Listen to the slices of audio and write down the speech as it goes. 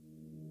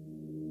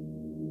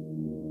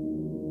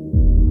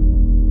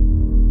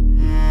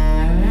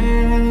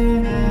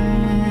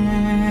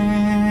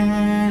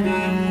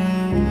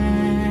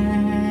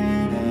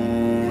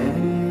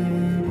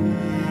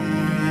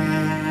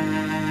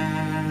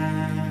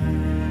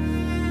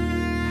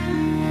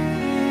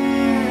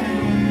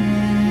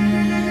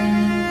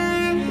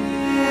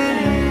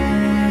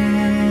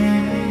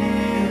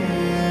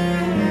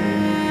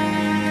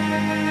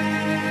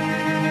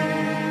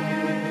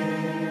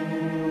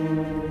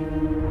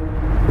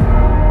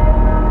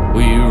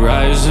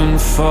rise and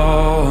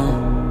fall,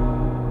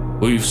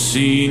 we've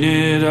seen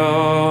it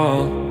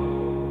all,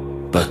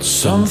 but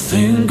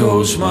something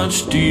goes much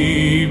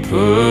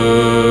deeper.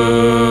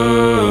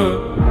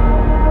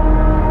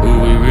 Who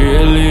we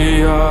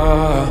really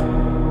are,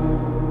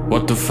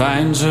 what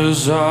defines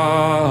us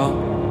all.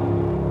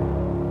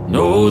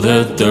 Know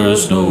that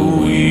there's no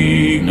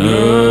weakness.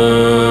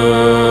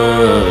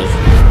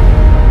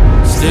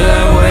 Still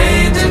I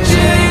wait to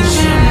change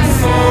and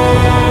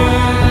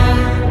form,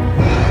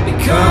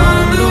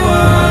 become the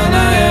one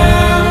I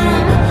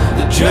am.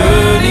 The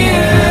journey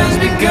has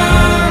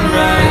begun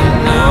right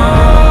now.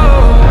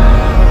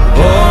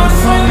 Born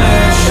from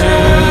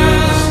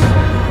ashes,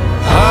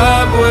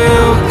 up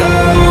will go.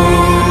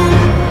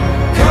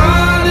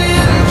 Caught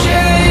in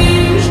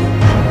change,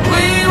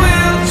 we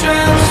will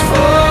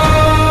transform.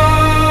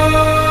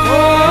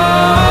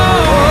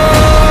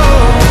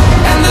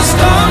 And the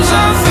storms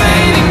are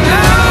fading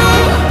now.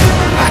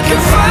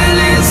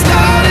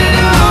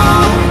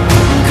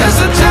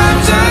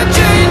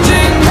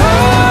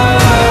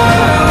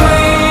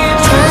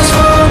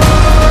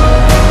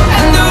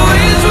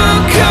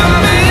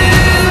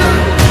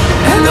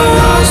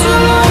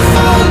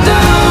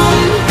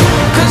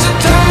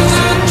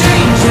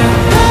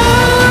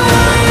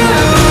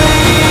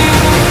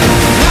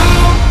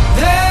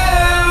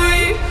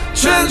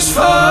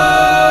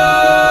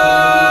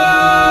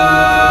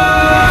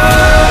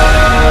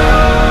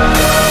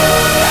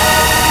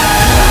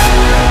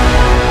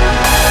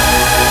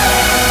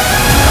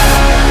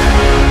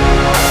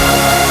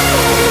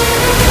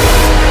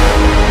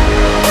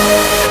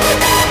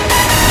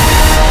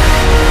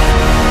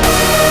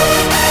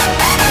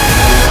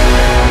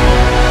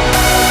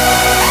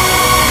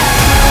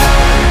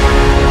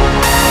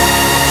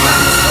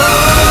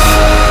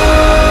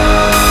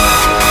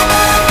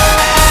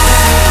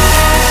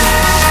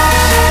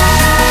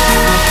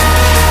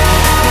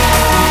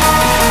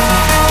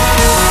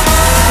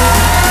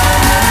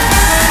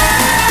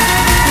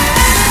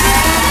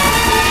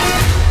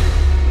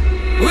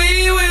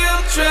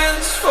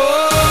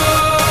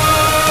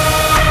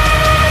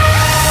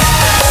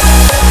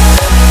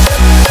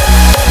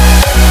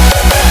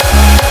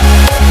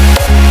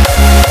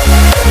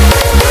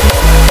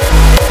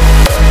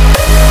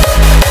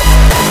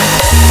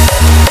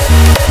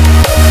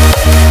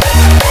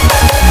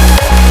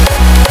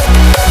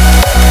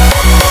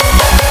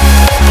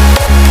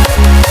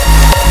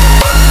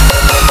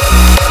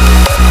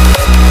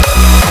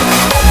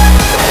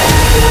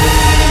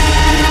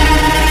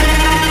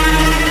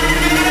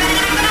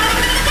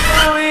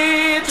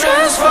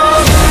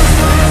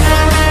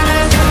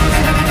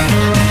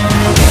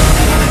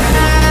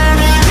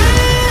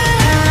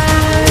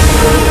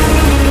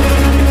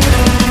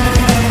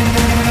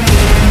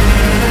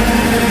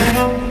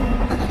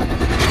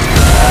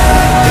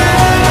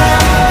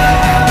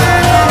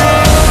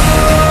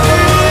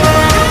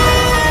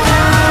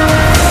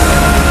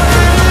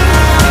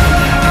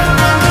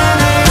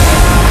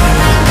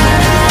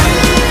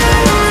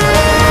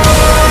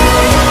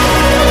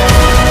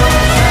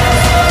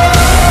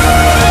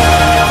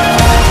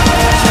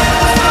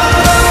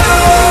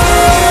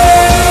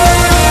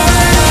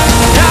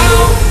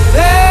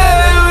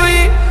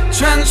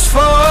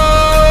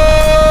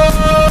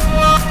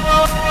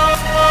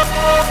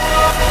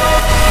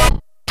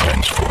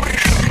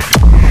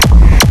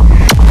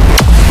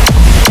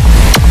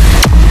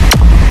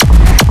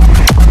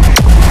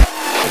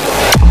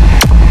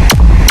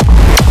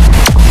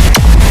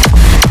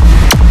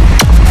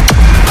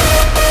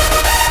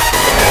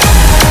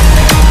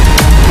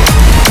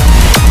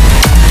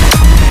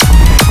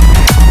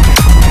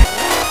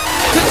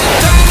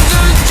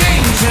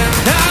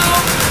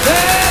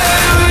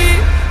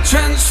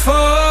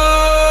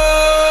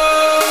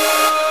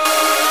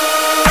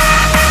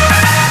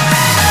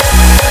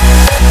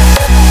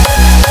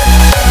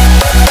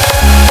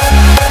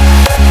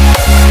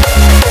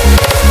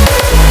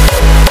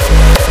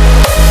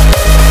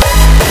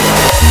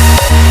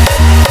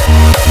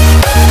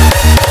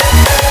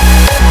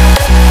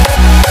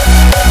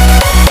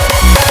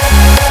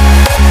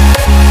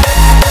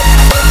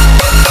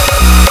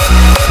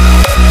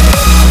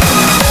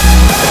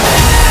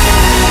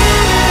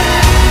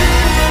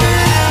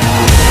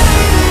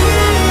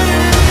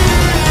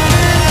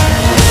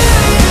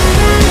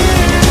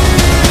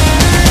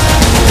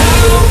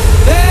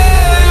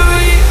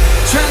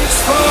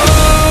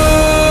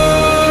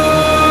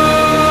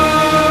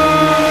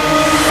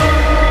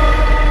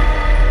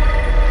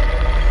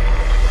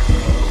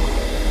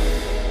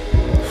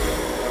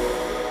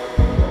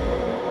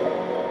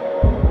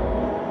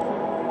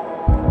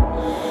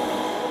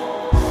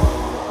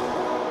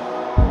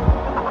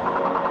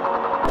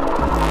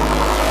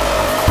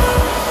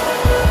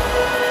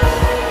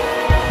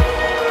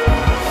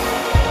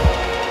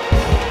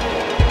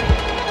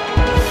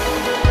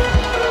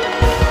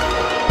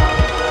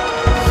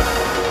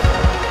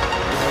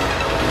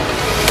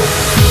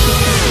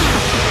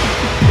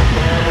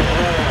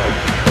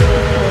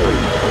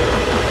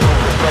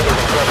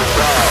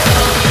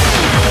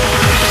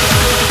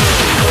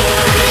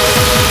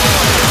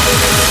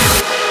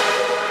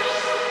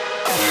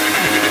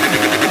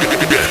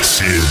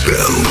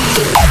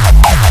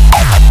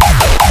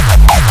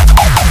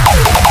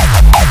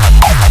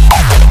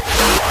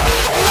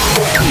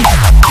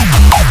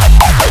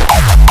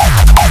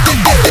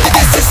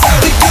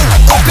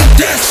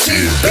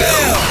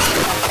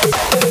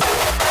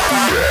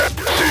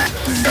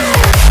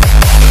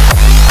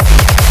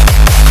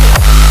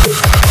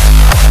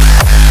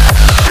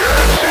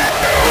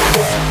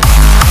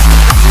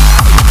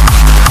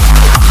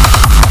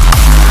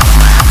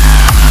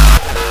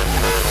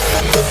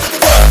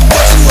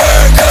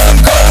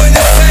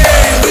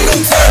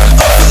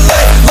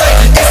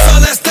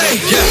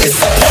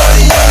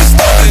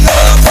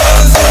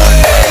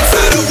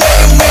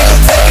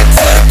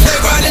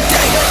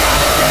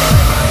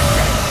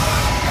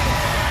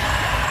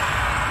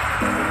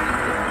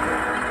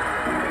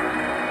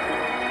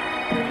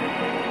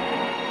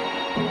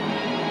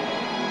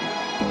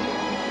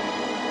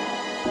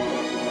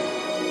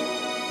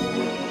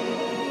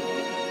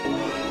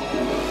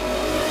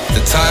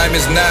 time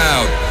is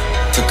now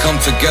to come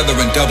together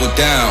and double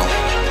down.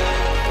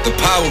 The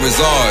power is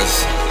ours.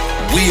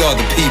 We are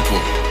the people.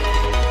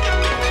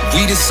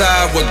 We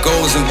decide what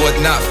goes and what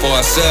not for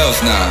ourselves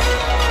now.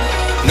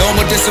 No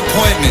more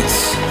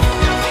disappointments.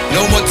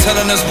 No more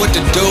telling us what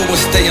to do or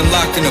staying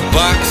locked in a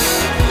box.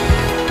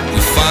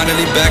 We're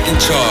finally back in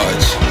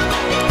charge,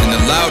 and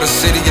the loudest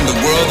city in the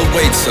world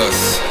awaits us.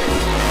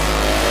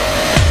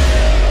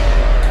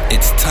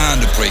 It's time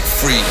to break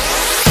free.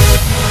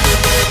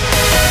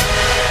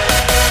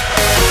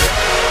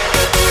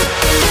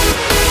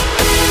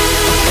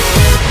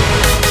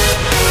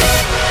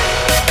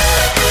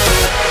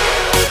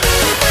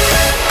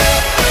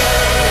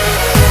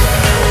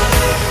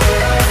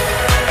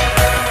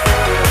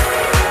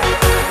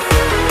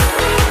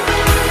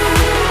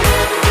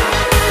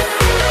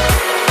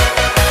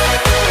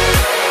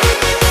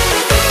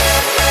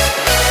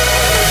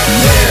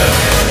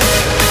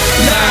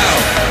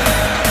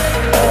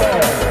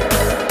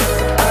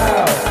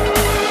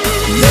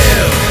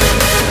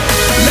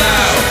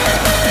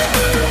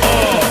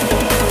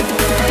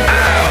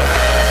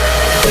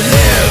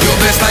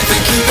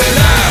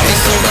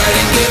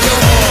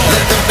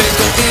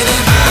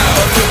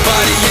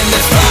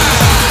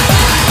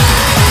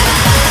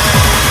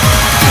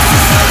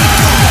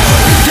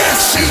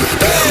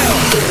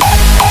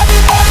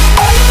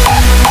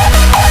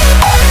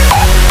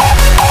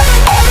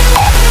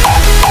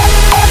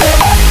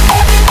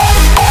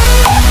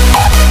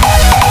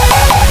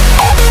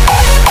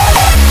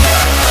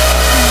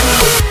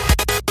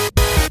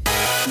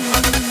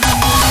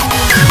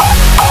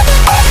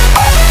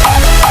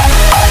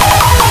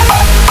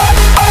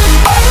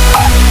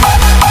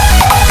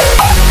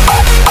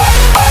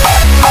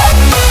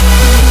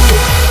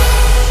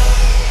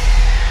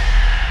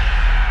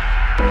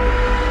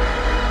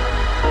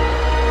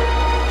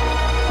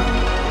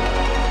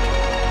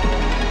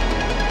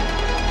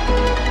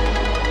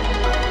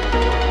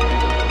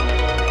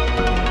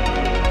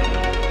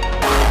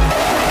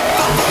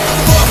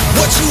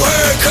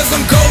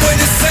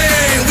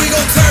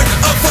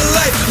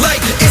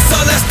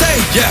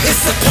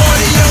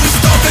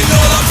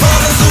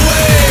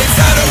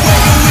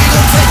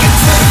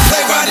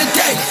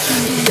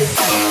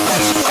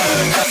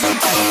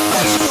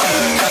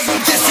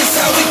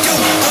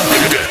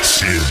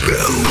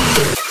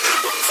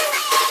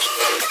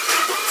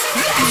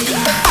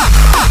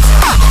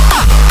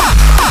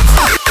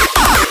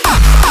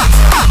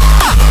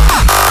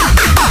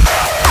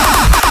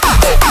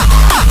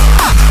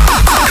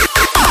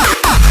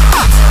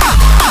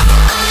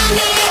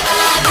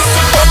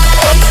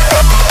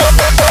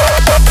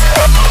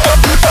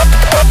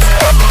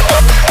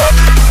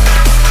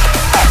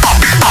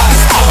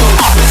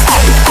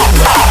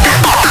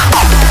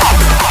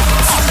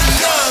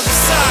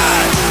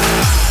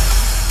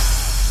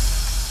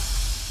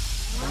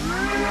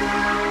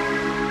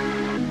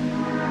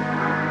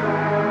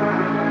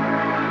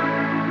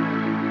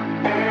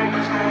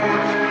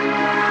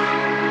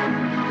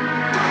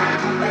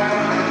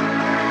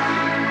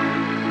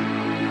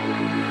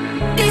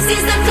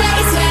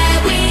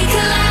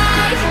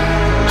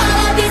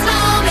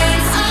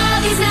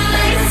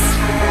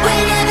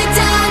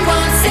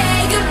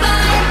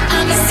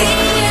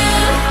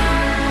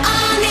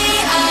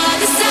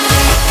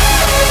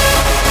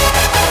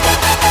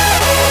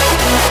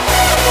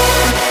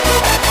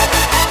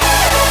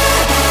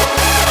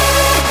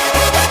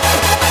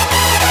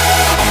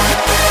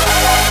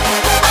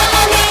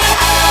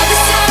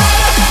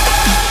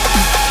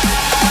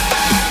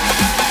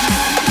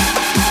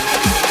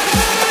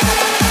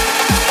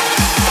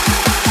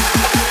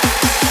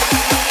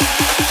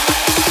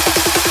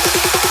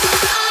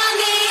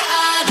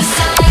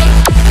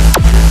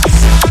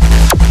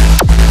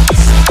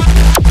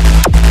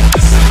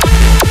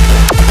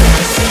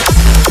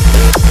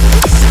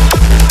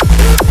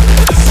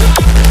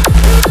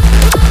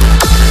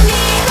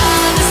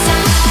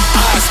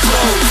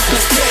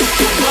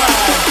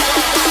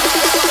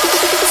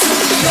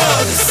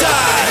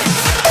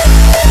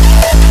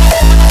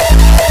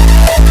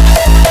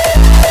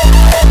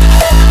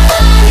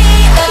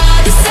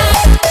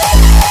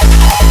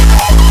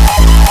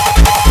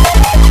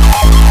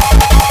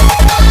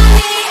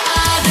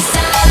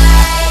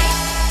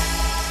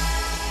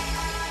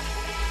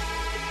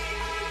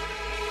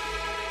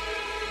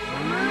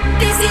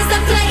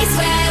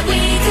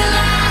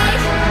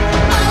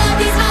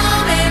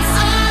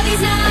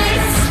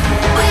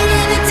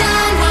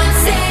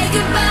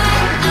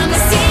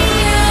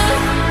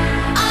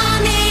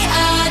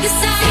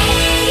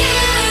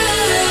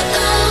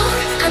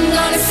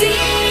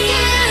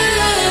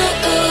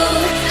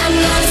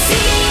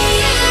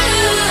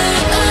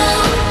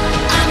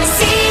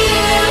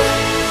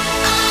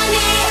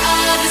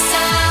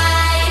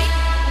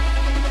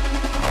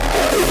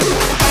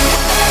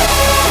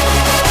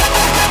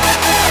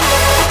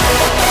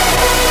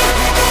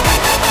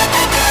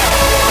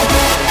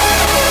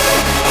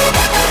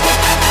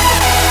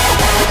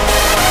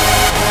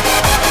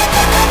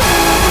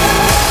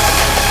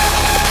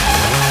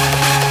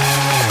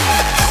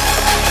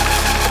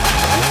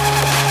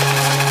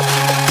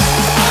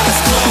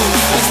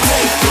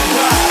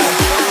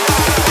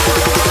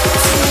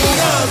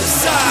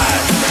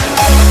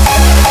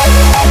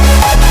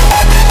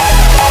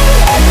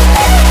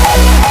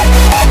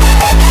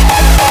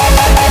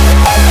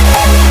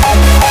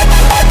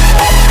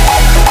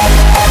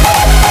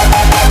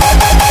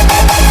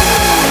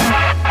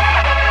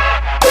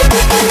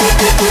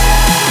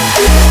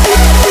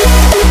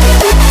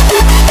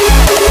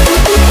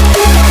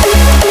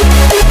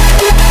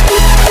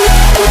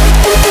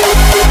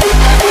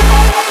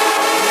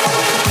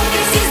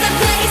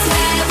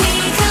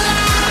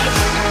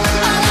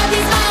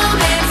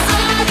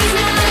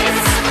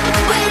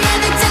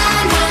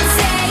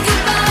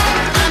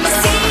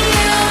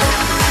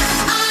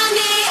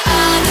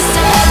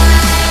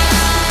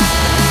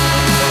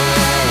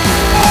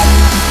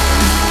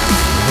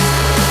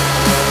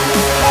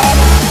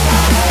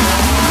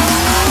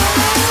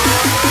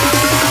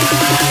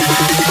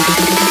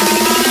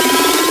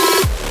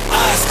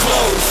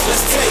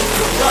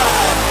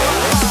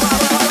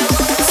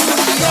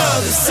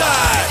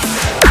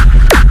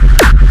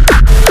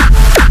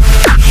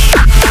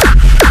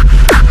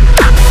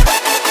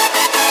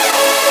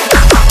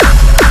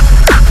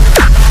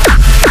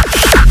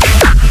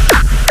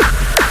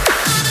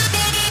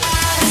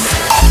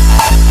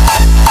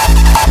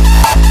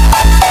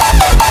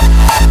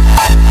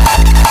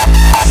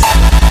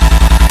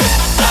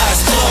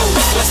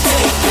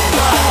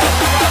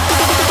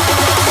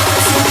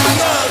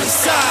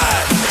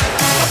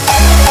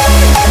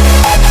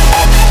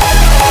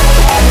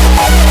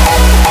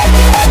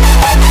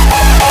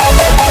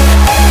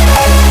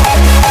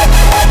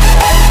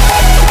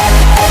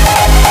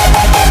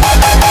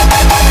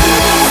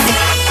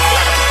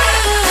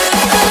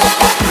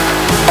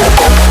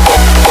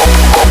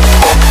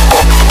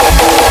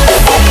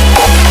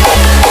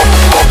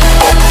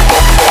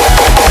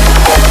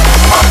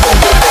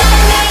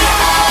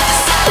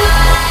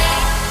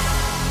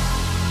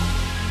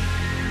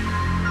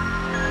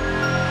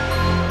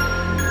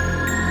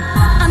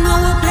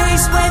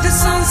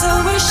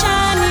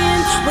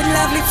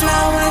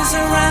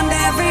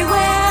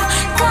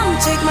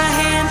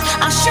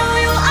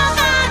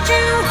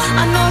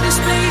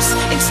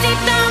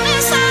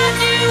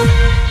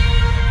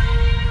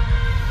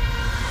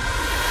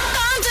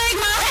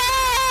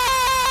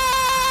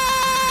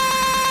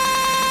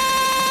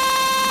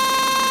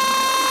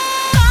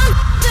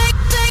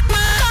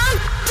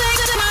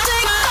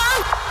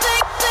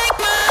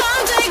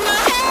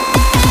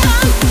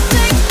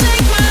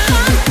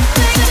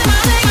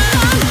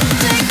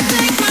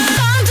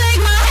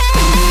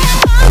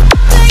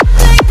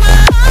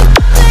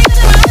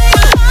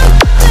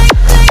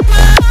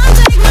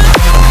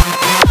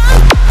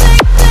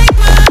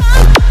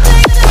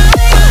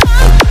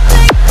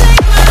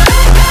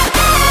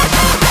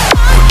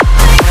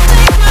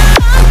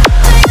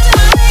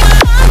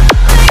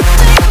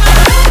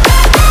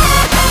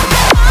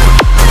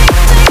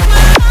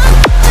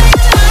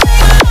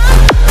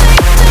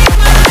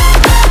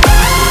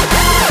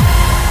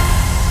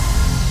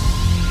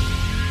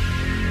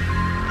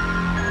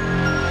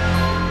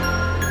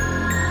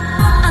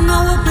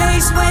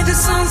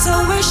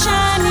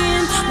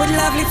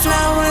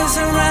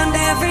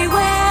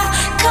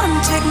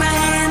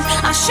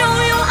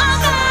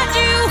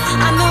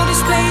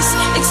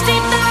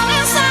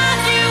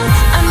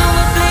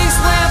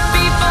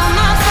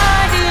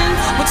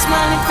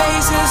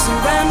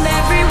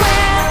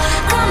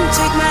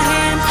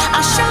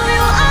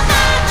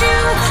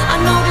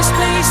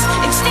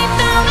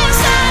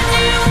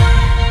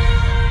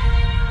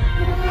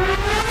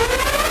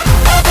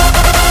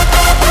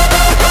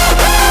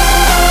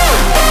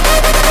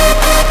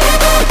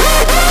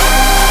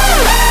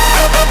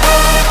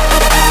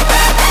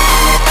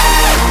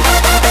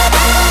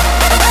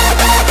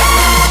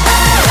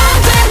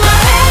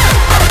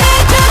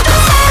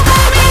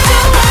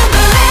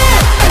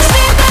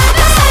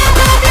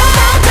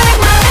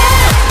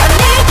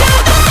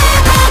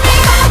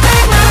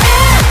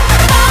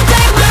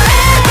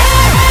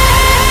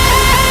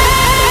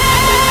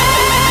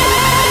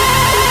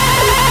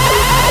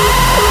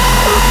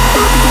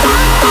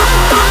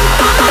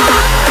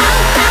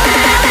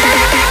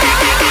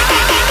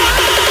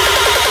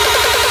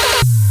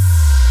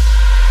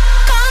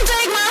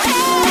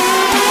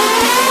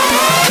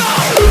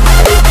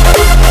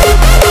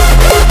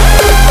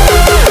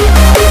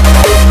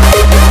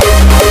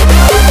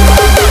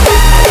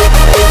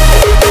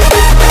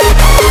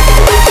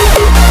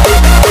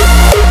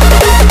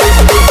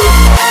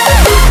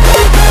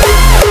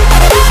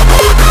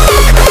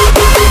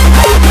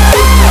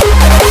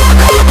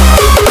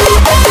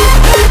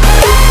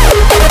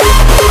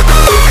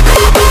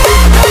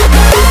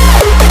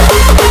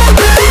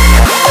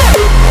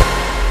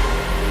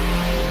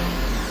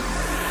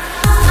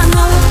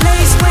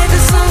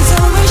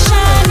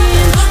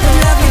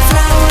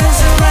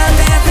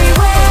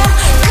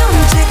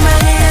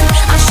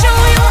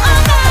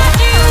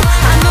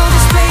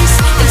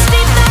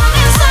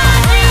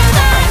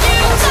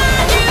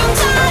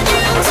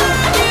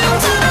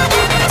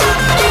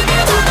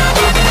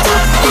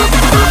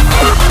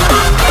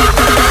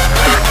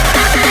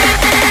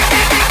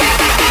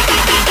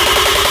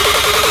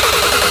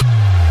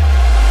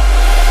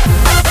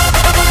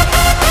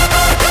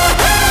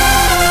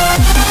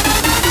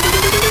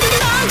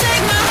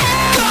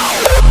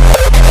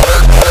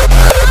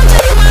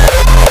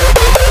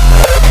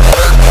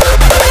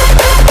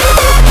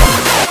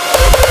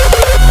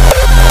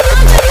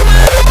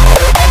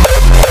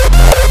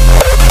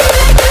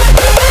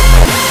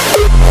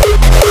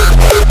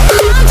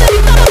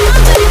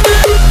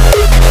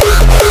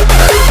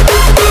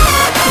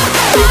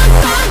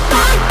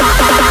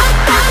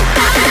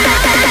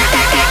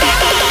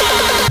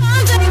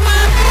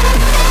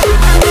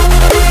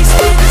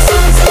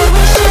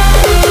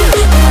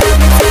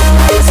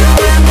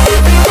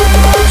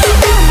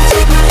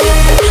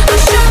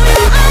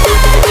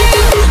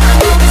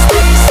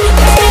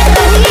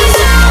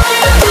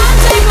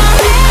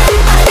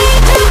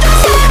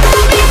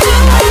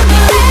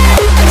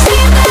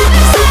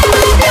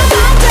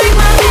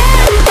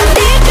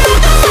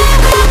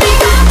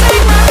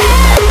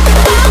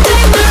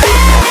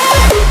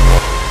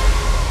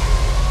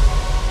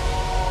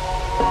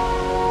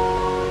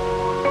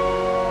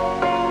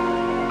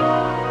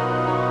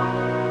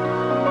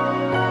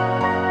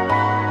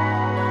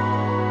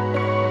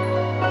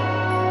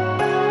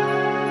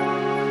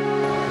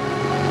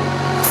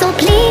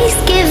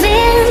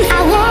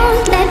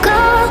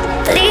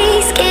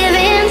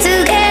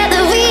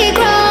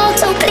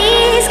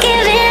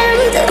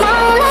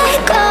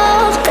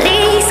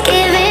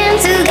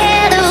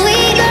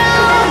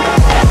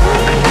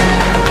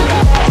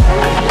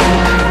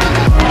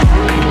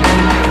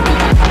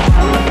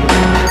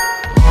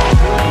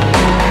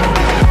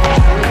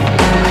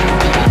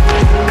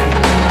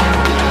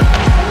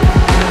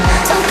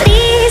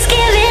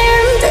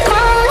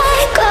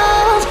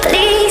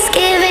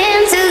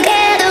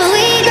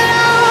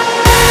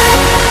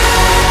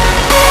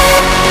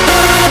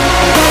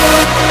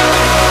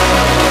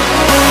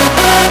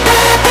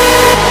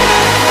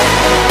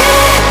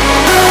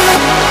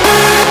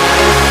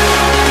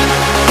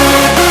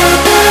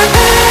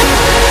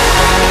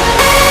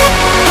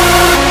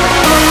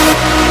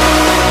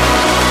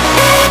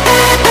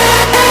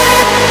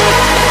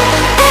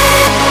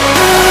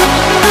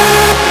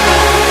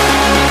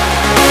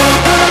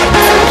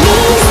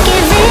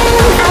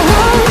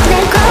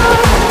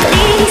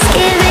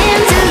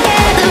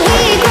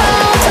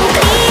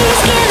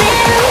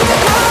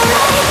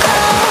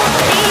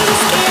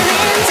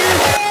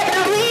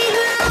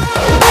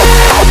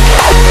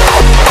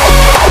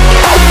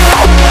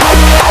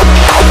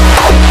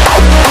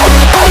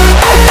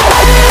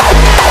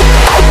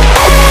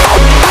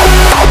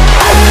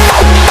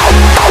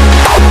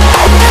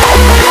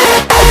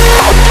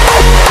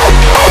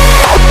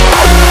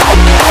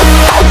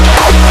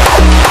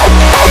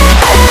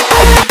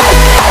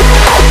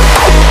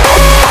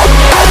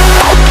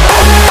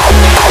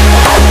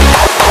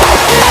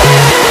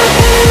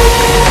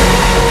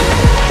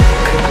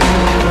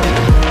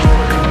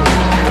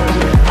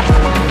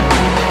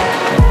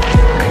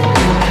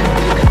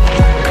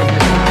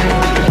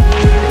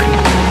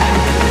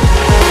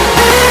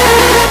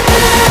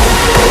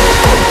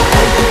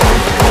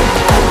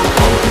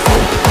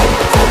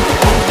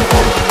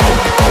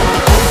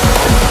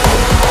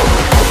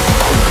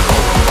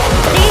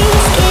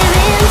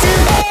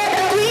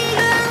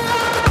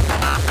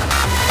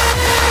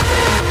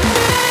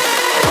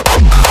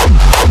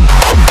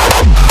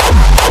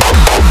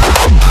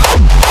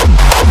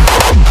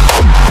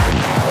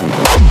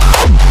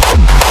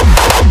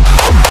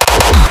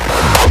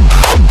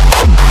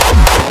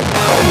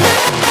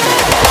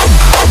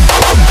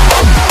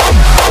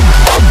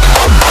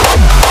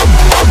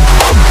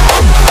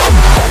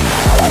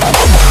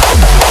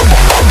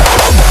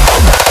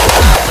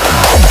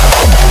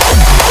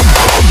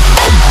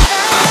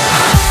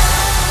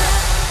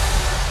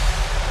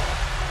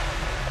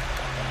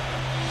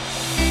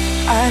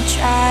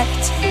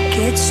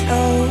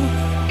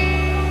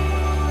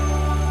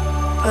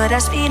 but I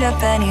speed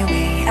up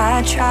anyway.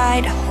 I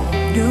tried a whole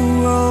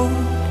new road,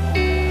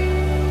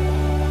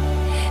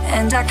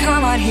 and I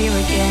come out here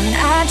again.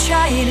 I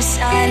try to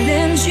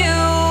silence you.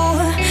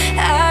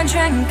 I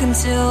drank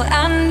until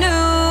I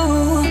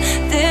knew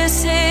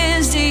this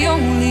is the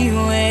only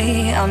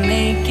way I'll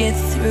make it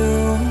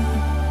through.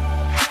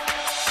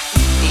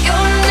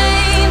 Your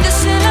name, the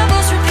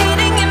syllables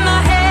repeating in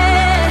my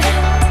head.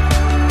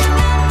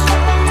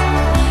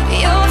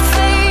 Your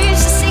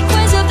face, the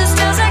sequence of the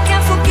stars I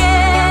can't forget.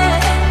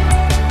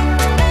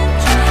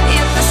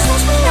 It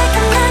pursues me like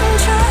a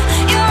mantra.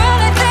 You're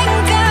all I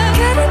think of.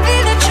 Could it be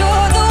that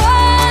you're the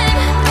one?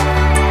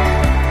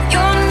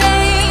 Your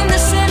name, the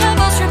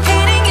syllables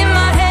repeating in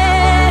my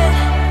head.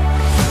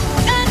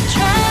 I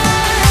try.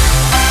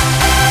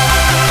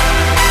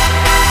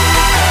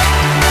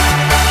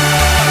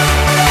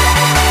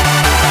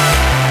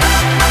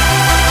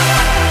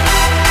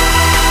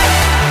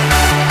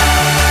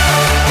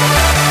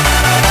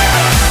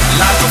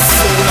 Like a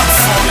fool, I'm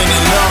falling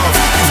in love.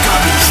 You've got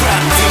me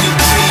trapped in a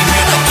dream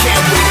and I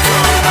can't wake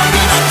up. I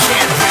mean, I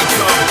can't wake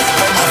up.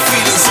 All my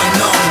feelings are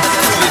numb.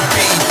 Could it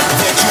be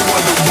that you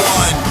are the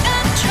one?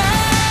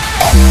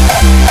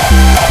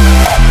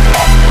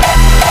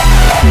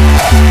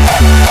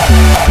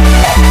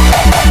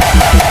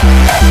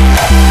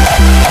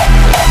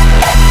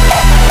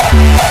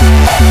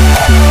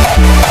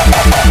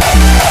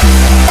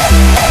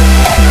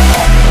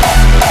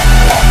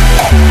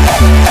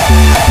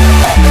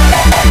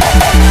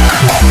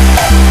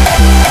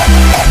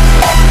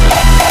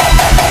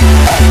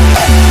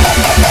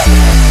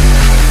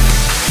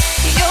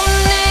 Your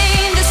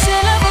name, the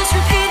syllables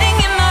repeating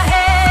in my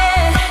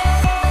head.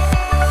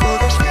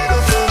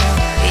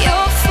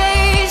 Your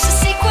face, the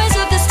sequence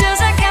of the stars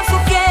I can't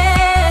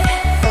forget.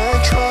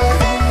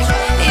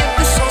 It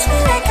pursues me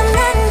like a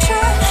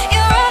mantra.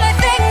 You're all I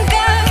think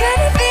of.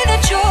 Could it be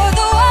that you're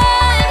the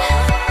one?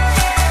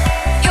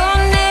 Your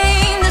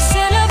name, the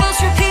syllables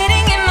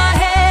repeating in my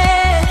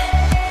head.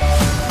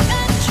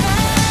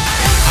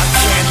 I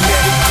can't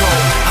let it go.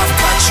 I've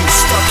got you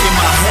stuck in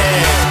my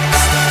head.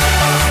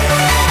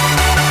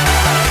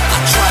 I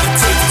try to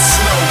take it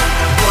slow,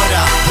 but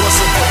I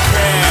wasn't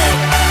prepared.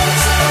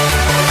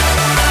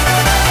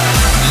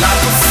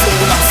 Like a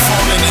fool, I'm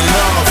falling in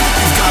love.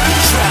 You've got me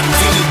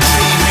trapped in a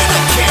dream and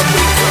I can't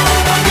wake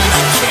up. I mean,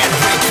 I can't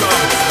wake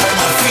up. All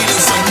my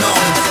feelings are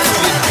numb.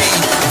 Could it be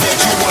that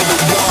you are the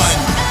one?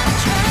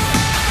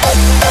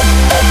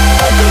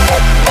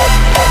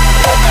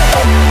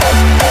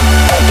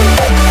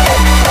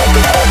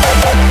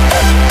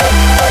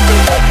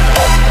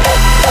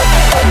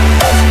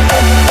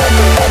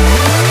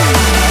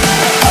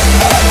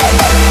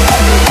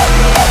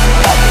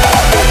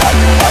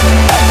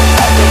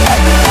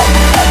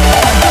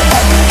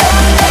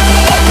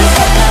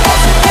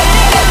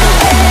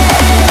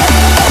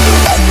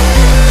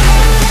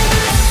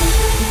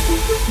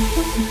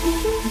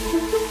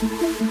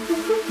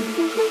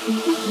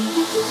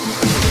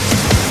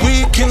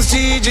 We can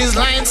see just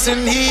lights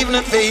and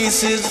evening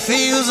faces,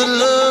 fields of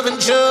love and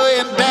joy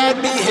and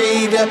bad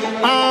behavior.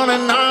 On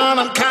and on,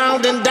 I'm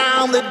counting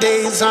down the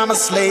days. I'm a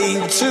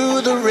slave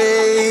to the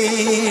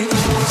rave.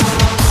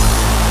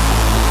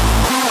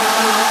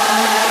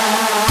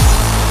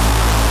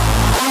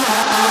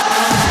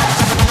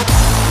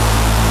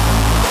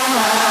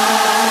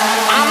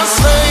 I'm a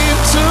slave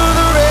to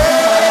the rave.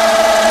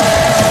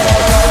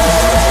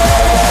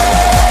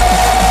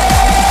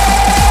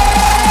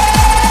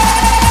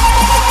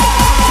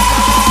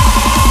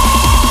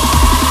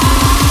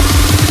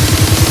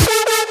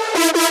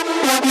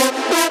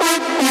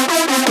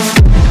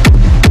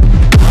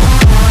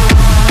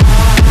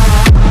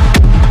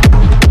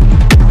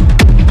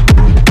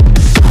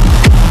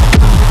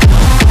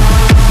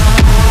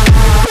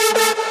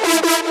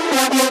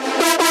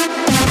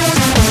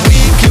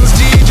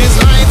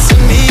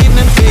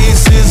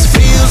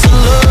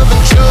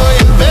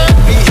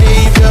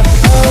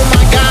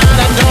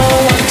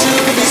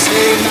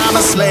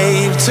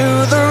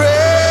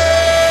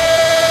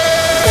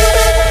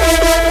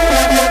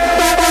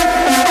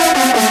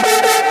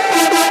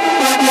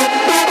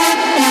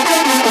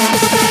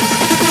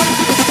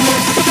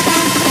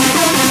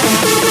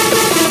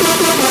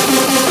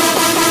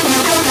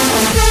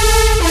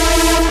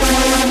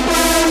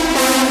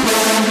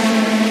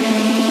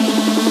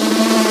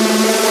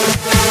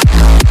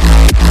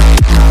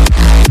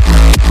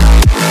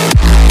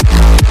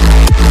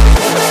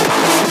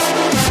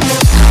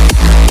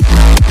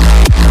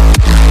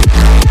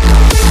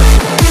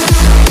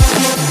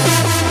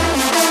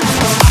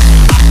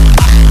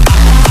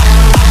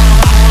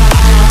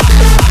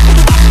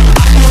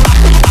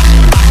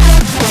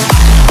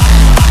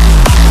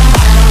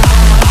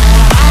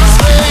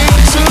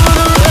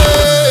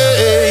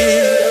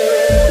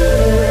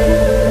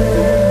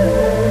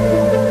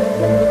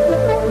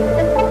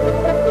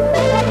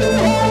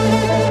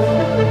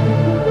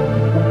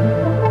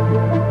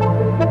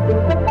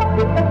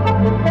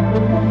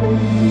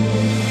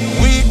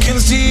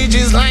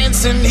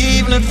 lights and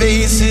evening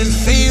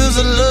faces, fields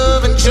of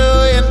love and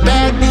joy and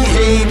bad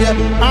behavior.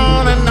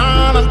 On and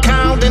on, I'm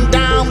counting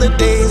down the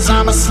days.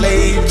 I'm a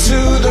slave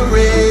to the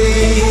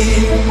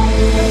rave.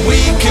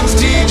 Weekend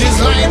stages,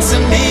 lights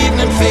and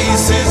evening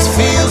faces,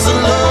 fields of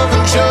love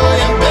and joy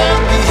and bad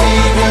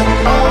behavior.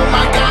 Oh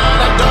my God,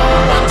 I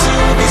don't want to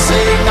be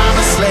saved. I'm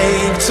a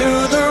slave to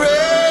the rave.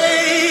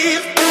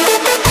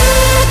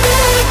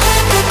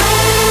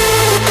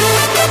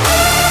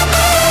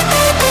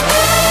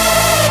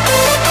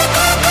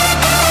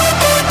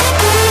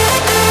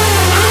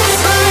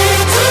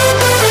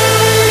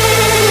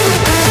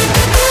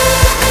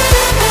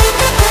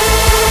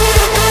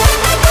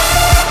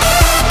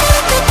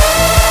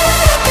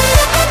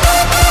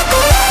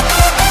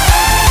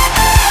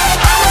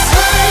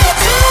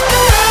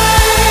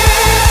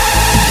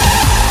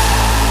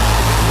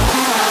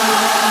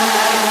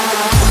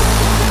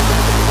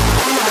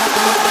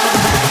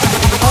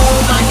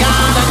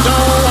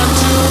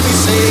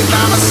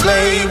 I'm a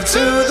slave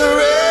to the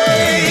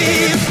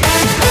rave.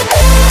 I'm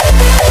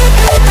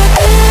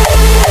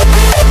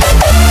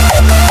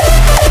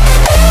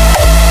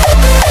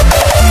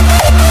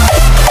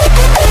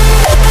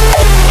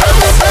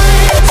a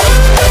slave to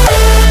the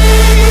rave.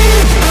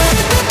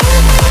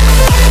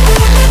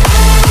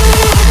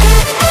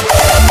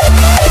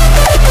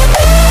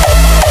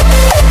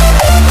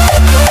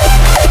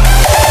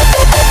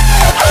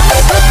 I'm a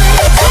slave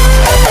to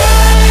the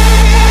rave.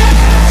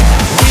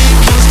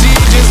 Weekends,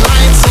 DJs,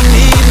 lights and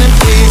evening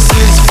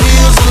faces,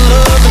 fields of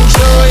love and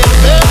joy and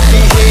bad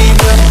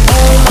behavior.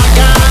 Oh my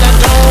God, I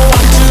don't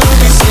want to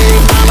be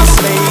saved. I'm a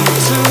slave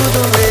to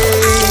the rave.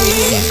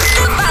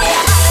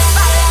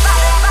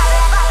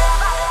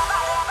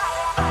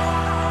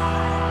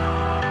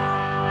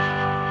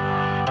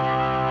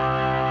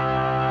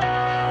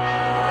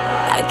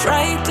 I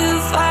try to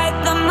fight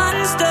the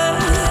monster.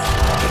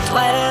 The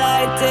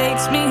twilight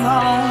takes me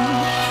home.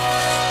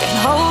 Can't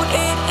hold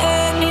it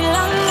any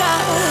longer.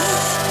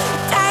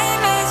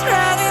 Time is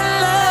running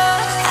low.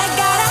 I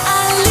gotta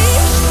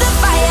unleash the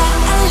fire,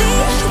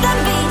 unleash the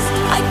beast.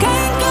 I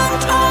can't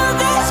control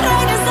this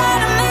right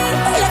inside of me.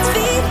 Let's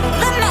feed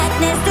the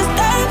madness,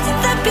 disturb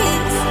the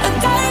beats. A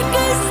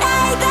darker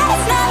side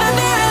that's never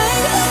been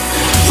released.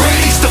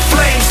 Release the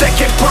flames that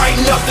can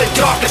brighten up the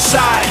darker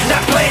side.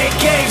 Not playing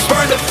games,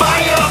 burn the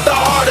fire of the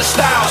harder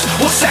styles.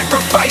 We'll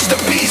sacrifice the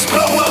beast,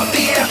 blow up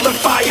the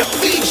amplifier.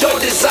 Feed your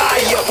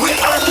desire, we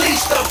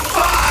unleash the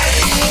fire.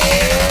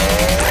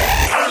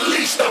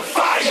 Unleash the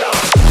fire.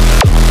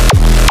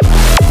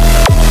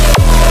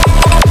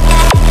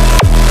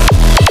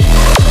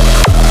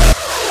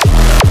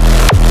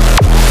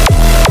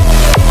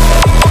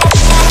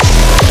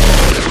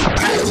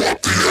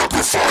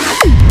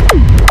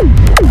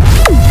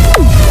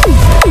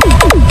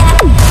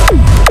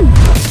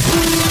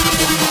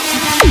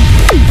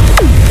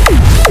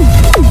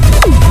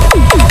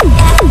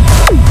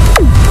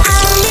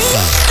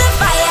 Unleash the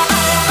fire.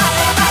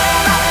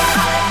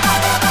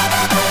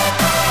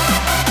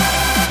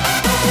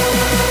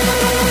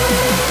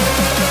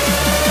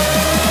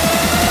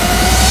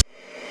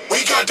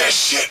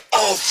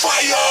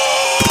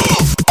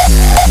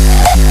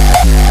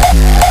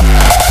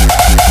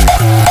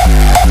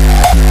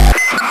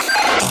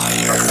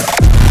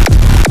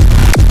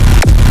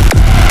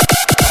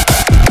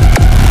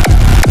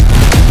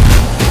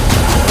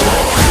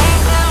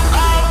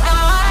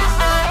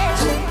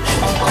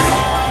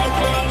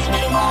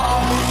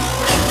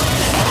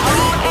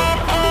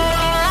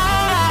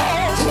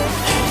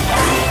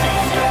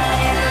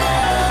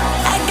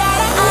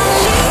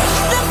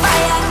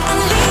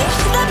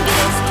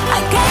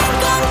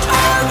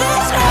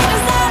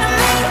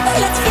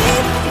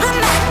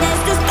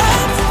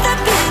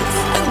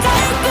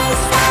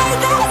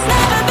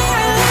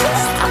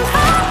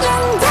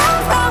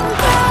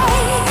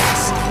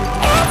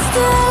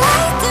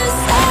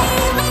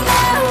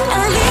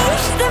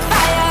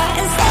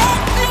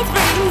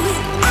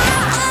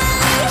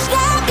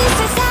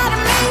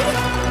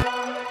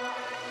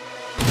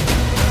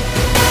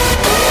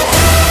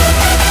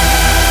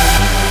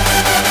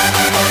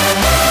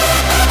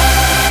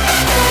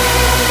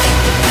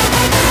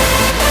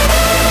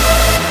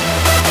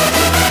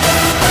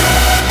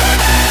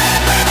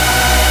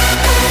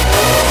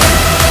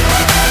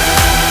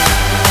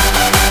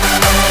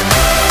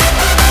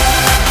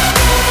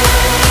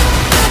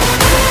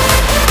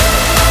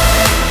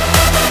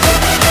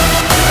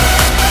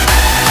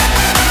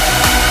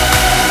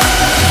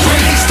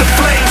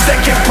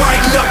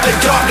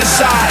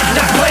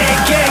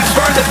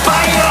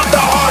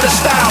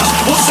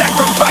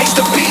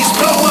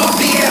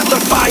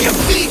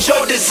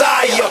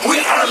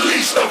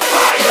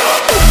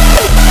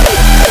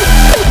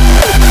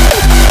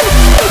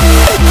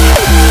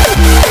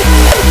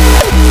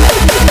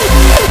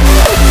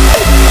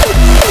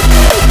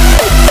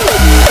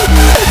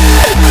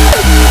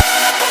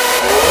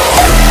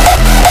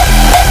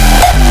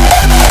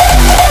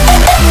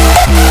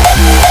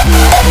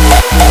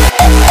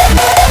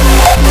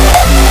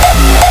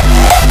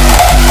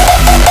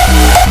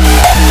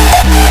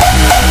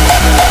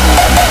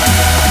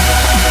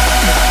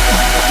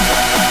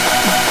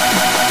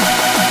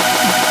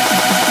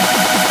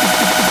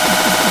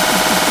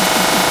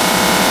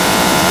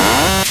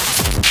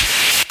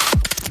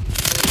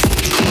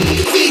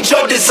 Feed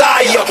your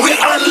desire. We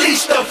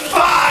unleash the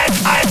fire.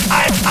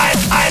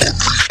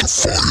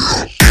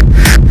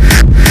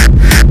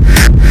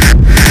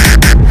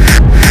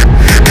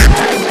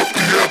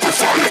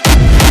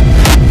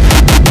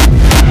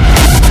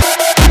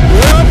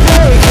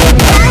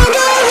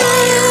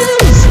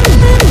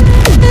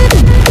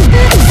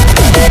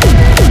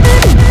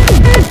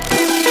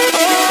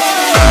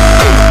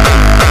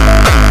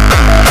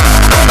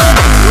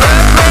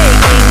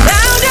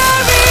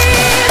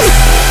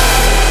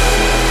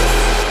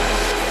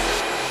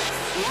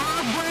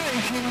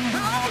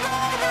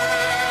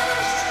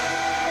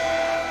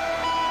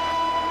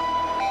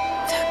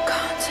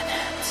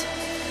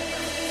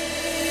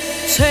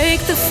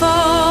 Take the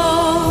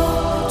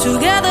fall,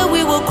 together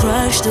we will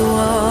crush the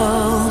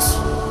walls.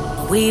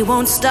 We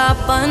won't stop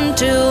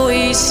until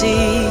we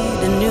see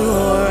the new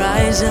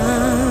horizon.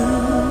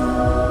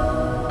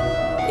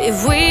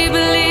 If we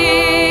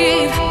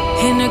believe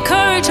in the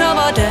courage of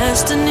our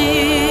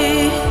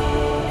destiny,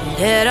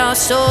 let our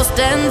souls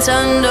dance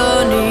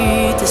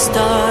underneath the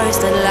stars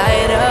that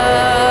light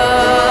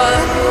up.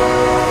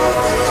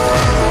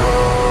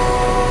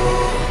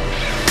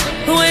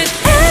 With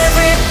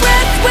every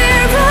breath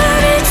we're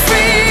running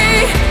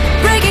free,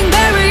 breaking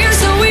barriers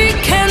so we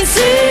can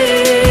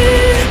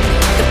see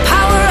the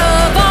power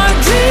of our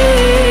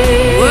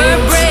dreams.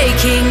 We're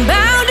breaking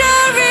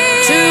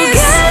boundaries.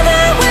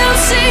 Together we'll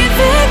see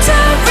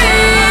victory.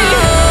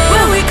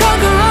 When we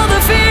conquer all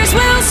the fears,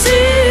 we'll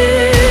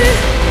see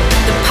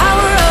the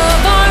power of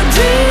our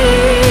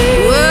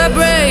dreams. We're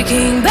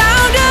breaking boundaries.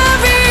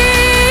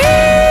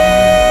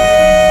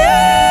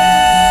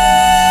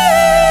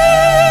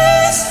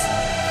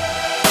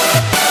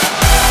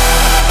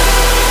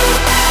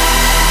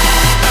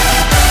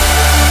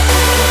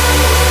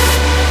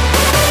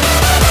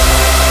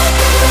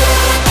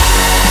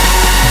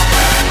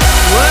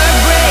 We're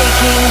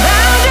breaking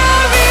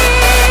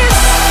boundaries.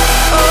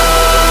 Oh,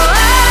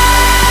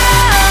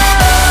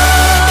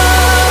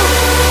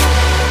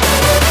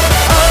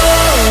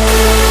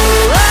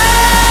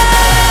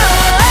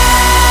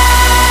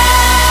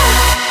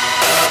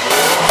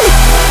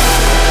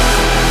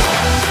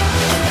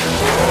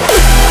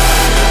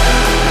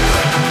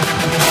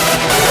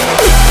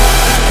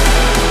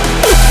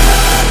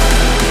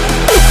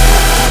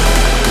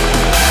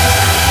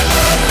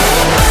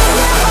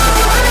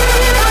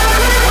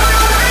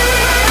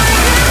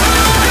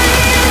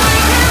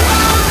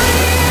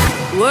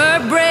 we're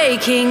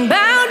breaking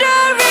boundaries.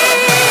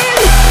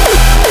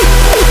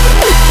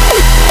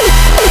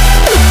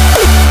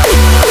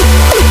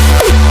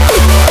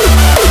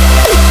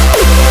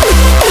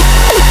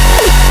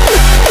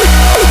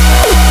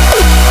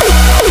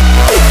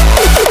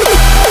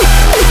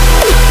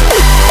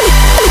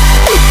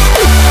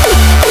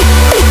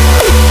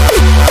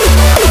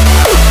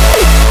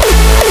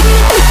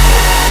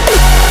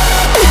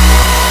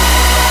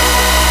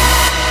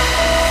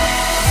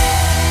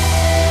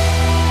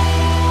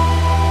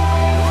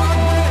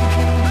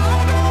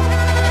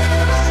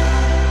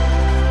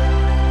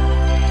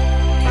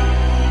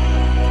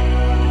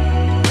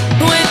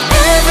 With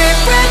every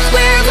breath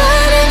we're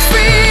running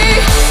free,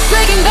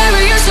 breaking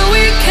barriers so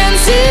we can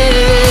see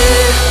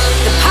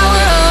the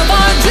power of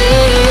our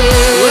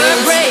dreams. We're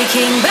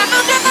breaking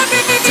boundaries.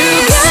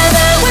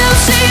 Together we'll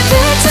see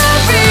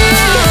victory.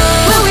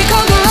 When we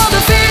conquer all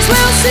the fears,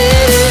 we'll see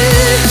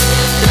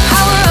the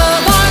power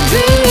of our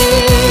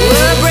dreams.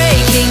 We're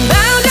breaking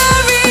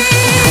boundaries.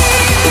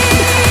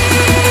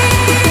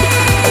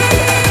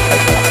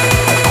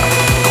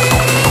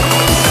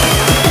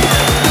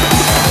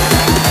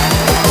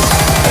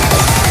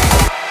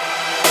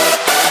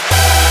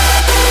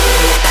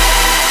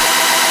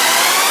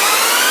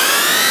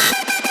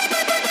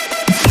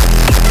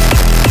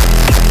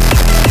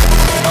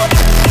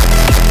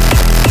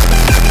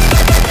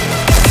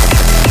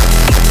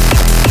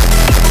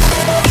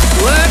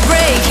 We're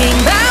breaking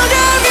boundaries.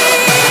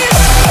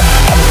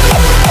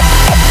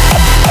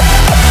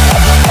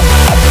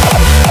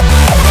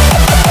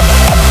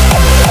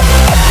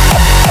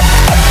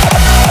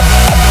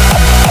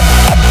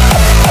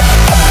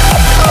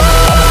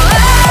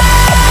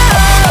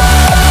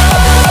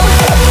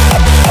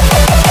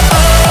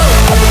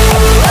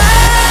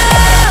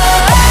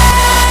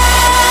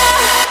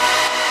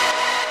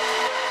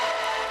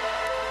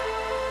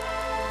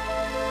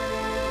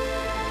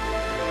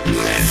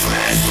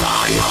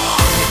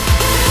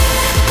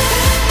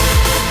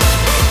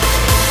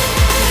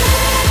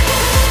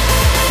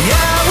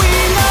 Yeah, we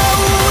know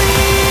we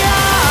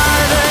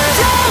are the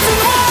chosen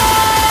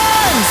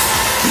ones.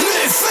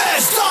 Live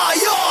fast, die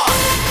young.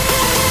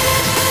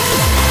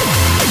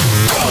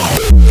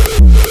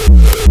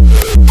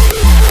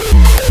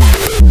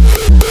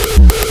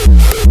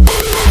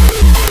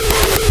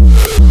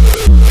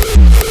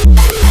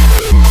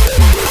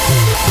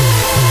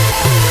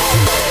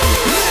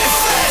 Live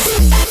fast,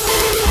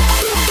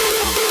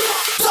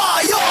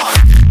 die young.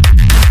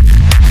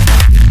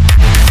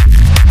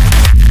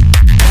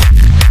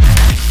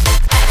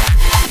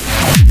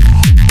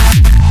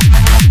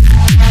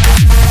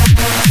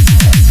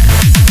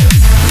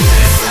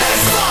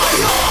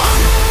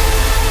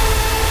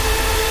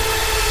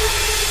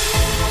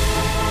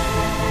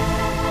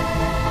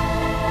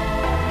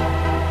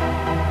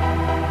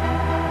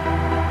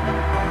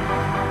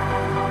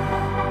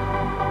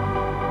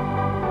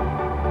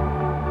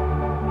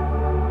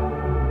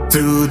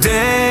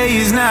 Today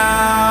is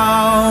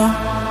now,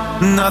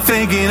 not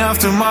thinking of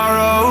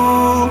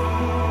tomorrow.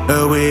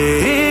 We're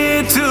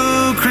here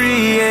to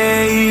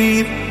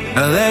create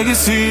a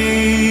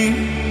legacy.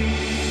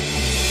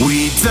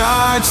 We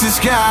touch the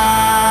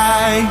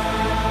sky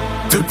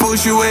to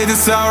push away the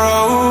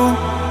sorrow.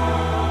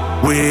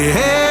 We're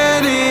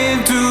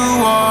heading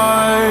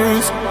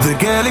towards the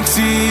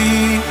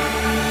galaxy.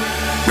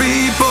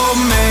 People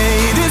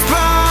made this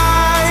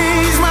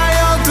prize, my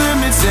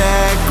ultimate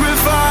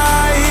sacrifice.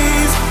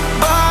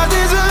 But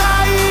this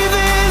life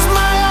is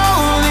my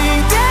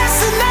only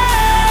destiny.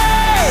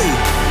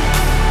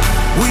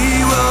 We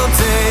will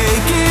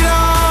take it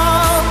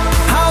all,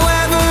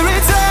 however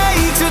it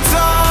takes its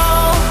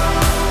toll.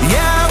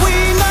 Yeah,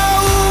 we know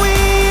we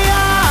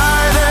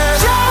are the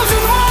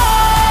chosen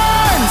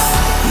ones.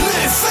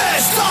 Live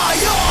fast, die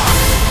young.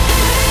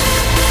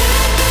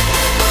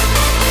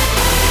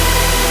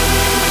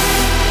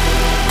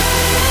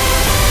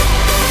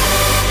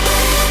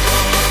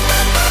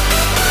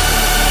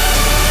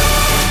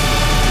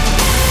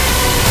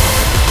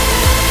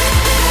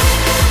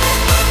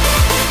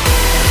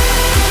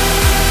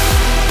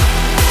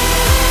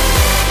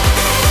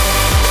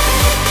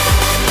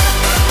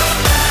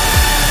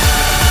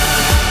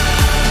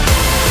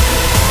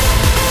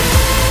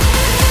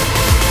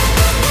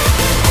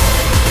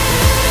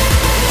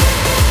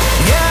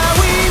 Yeah,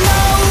 we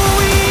know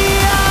we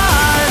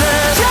are the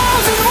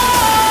chosen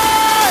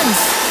ones.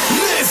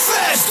 Live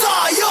fast,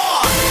 die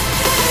young.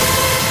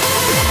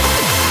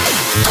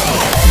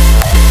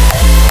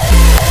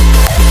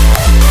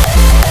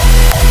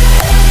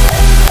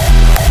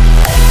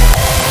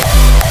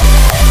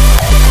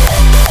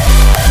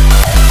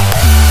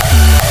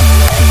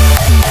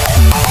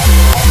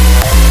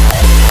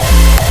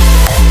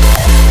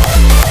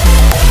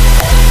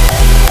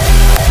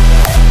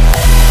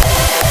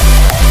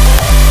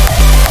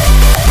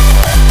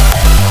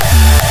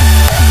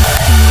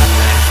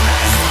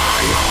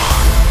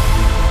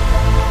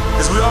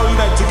 As we all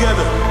unite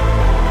together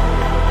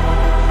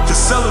to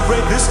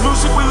celebrate this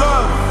music we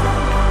love.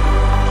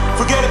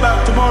 Forget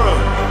about tomorrow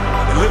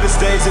and live this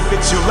day as if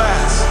it's your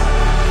last.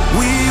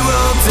 We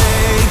will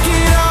take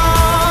it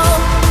all,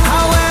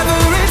 however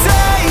it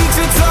takes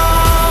its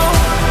toll.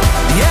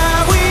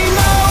 Yeah, we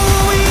know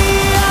we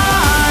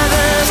are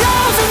the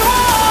chosen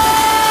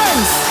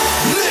ones.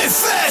 Live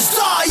fast,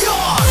 die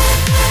young.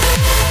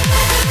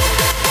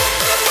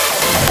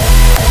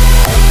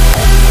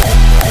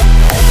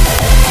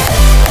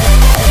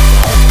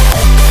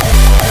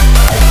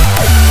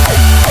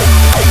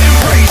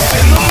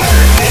 Embracing the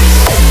madness.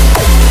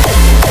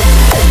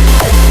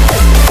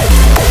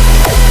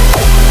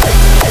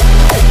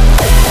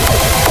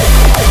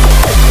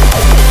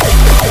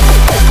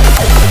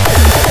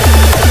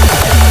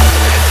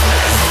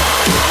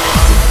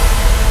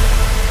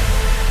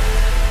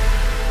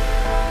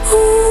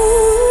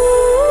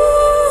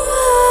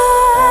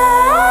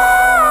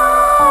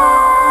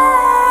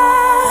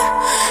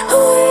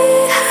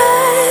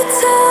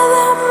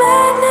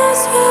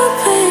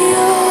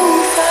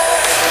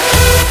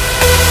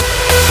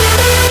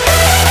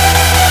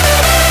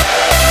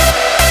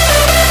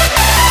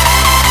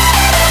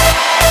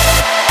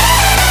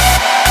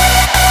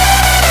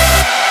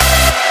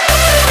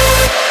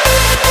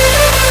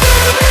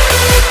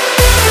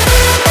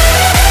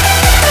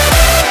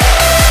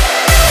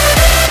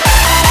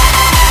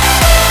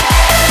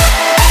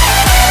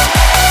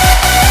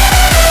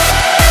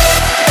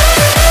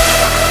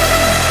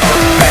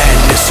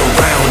 Madness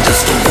around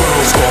us, the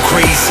world's gone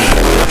crazy.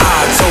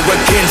 Odds are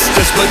against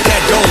us, but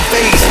that don't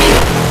faze me.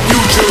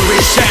 Future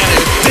is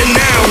shattered, the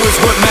now is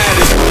what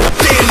matters.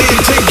 Standing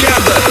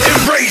together,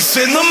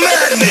 embracing the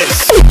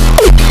madness.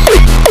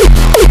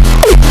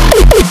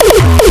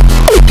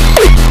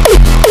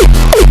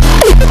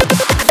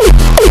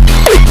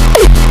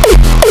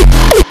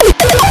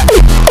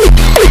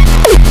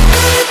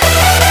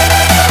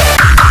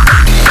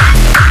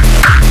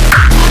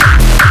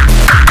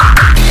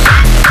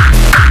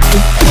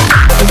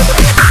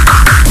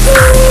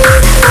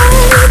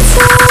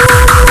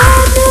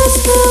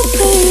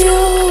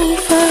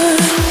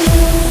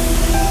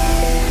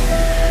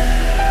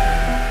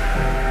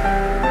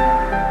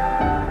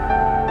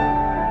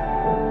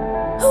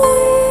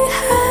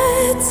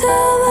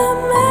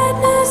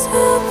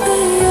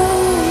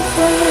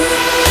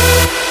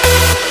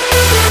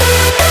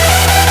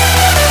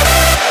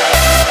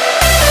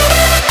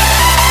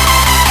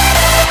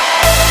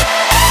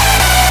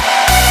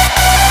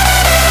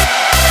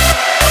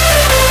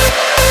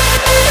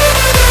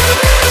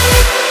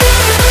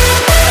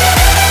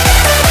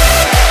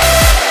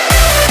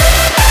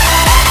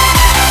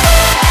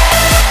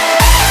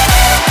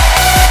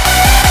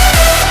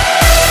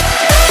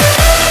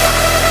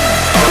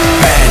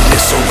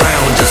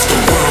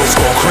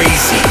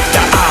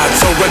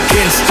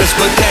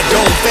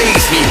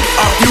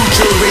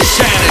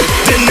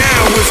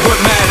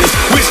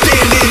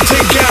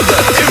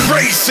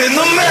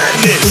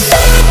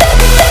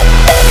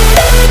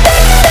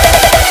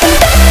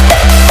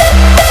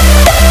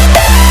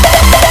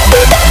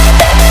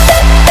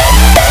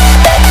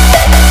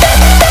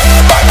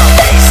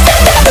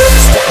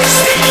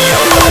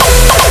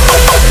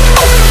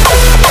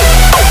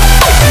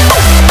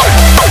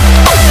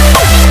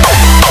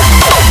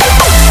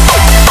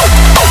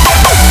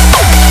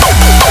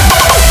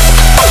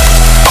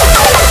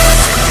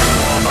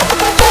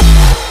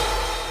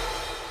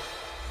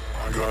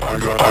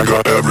 I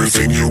got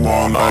everything you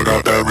want, I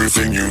got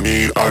everything you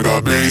need. I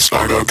got bass,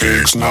 I got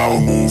kicks, now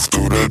move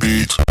to the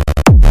beat.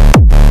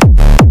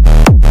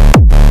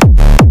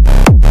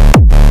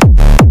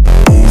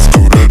 Move to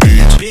the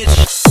beat.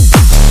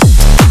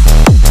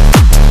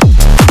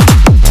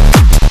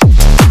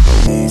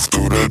 Move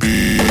to the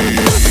beat.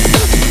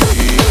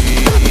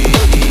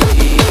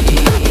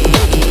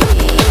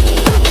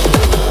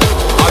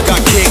 I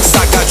got kicks,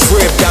 I got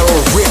drip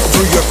that'll rip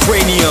through your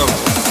cranium.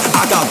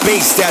 I got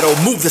bass that'll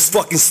move this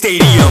fucking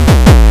stadium.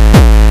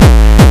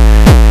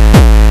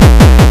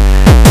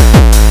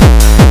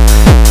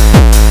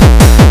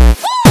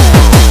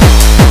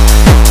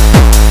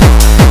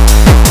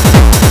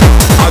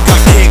 I got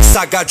kicks,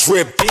 I got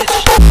drip, bitch.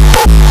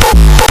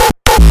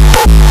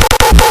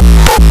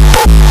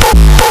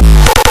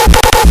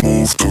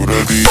 Move to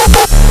the beat.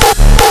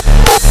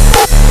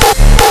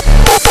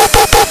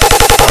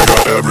 I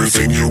got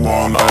everything you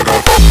want, I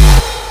got.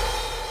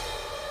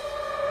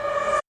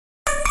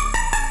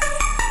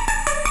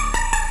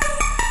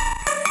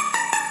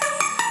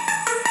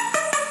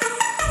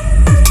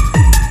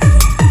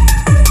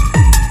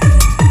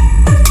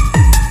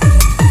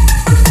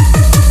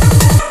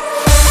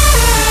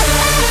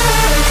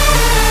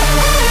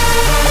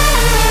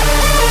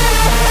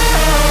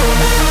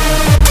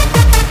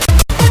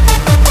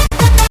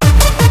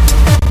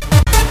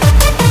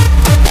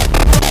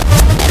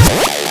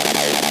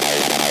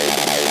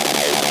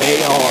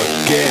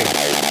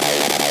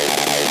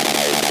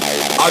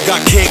 I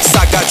got kicks,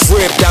 I got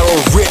drip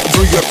that'll rip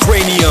through your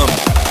cranium.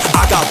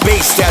 I got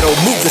bass that'll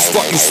move this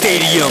fucking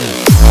stadium.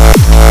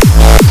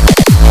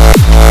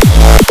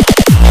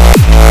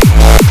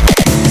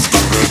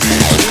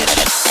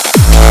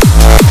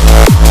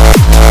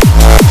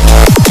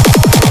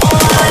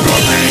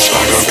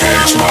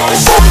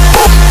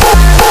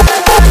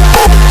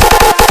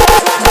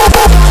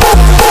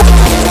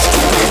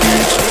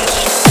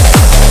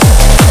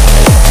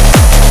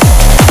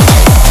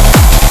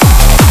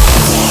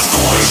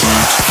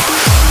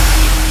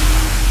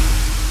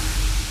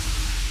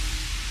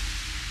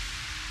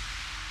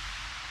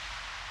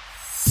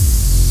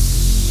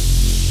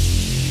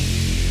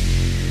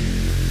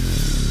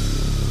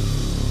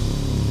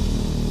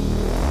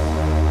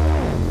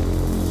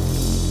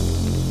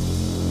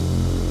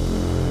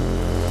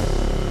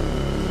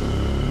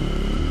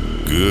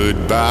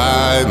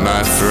 Goodbye,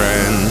 my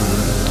friend.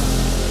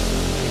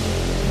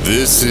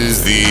 This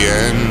is the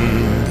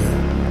end,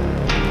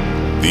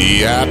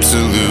 the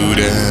absolute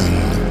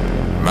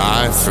end,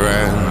 my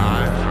friend.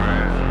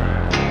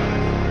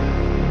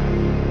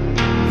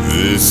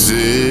 This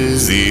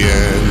is the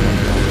end.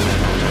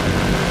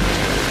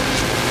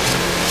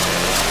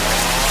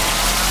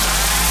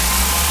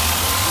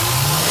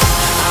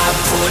 I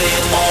put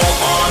it all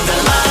on the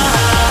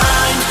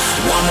line.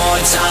 One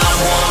more time,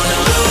 wanna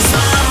lose my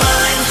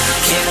mind.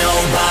 Can't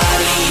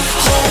nobody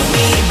hold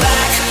me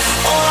back.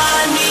 All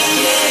I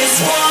need is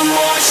one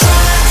more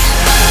track.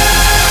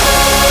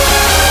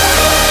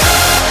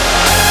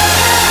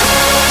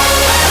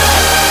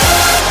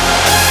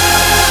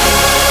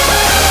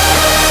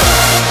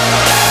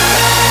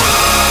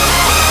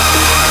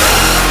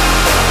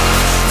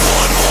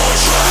 One more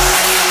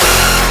track.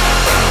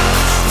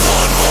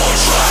 One more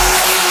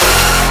track.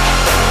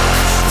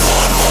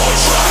 One more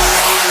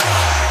track.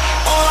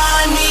 All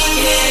I need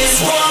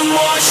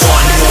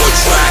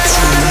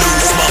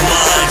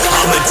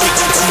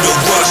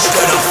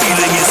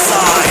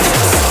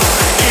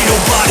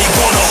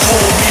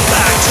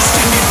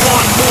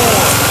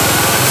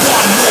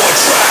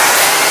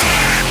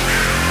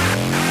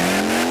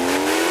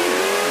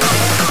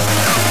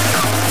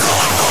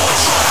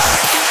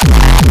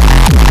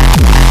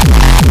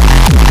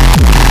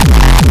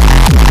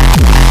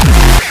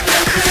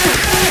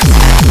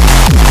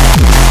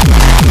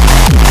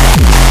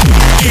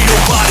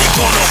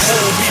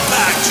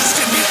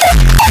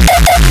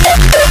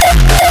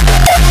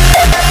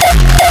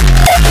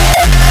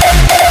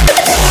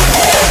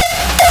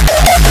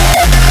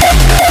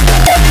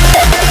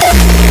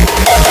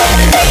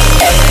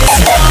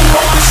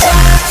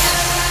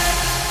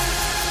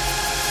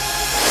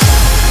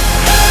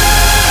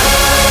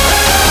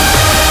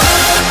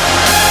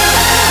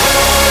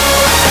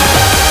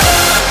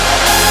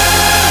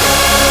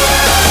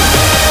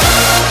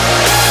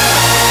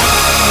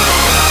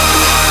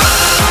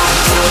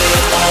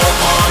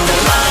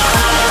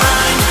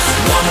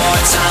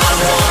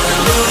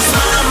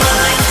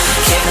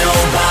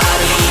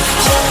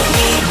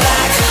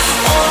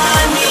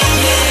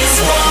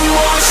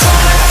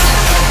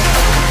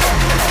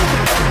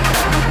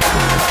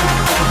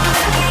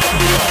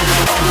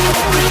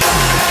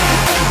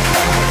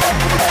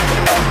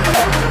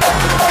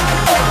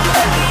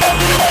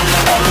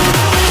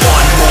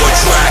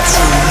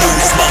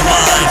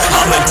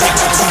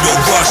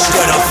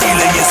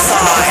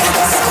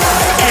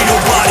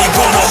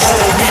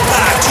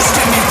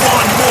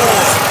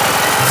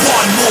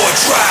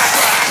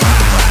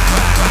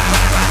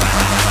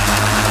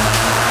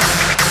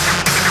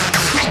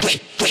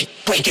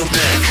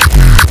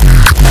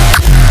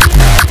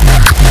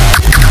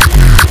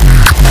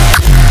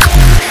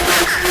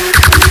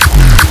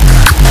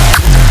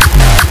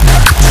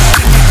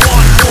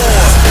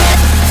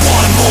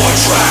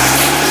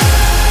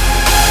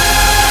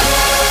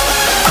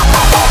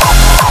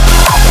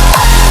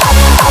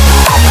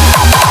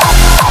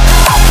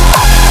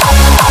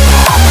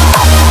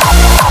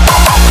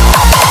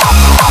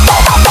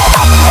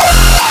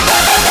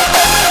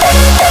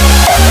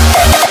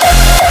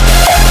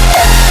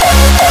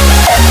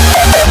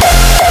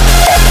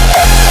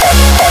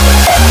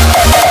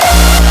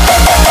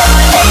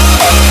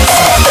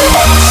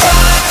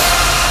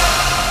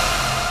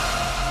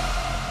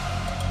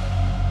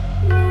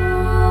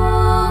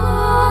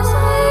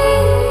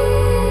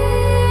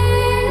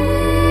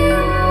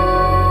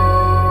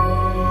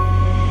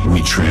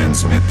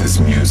transmit this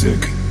music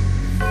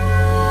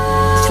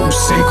through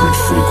sacred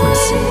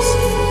frequencies,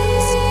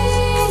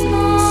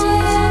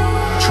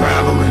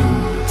 traveling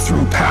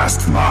through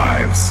past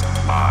lives,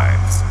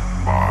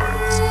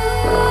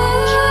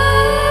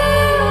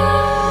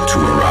 to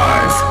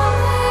arrive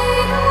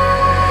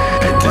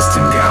at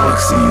distant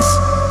galaxies.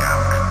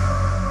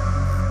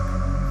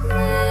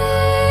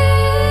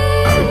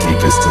 Our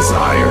deepest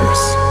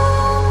desires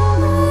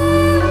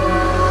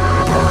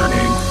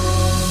burning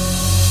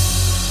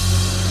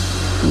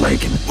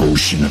like an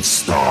ocean of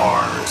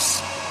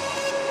stars.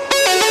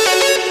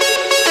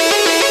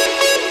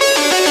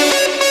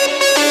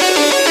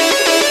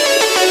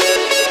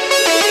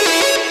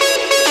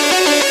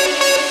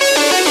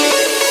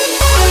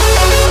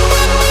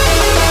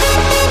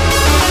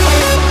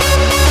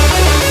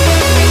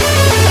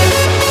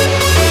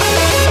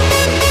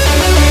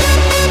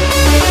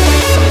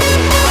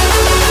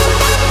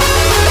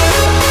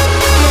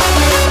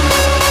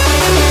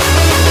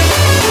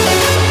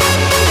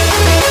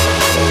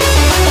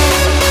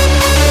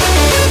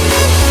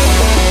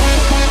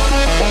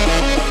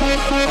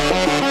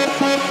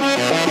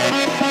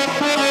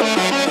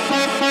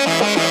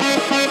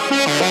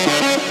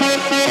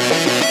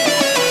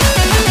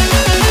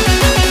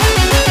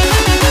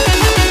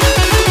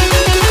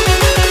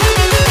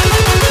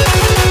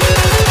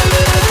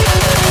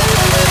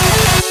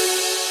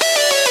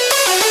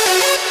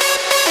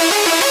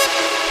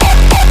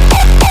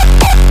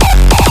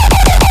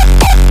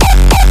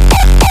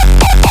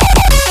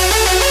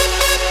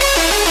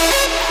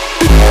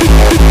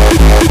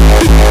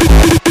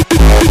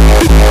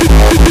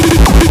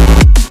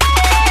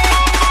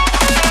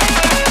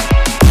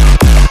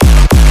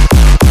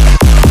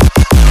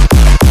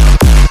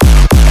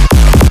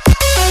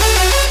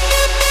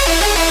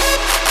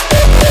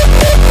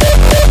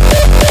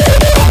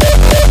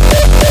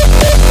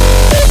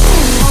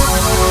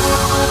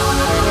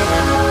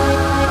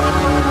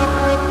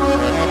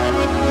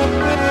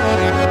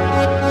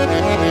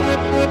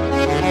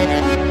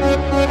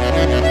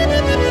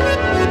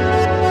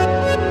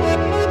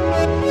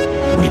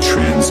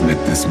 Transmit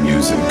this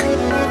music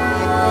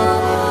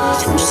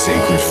through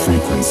sacred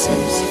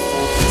frequencies.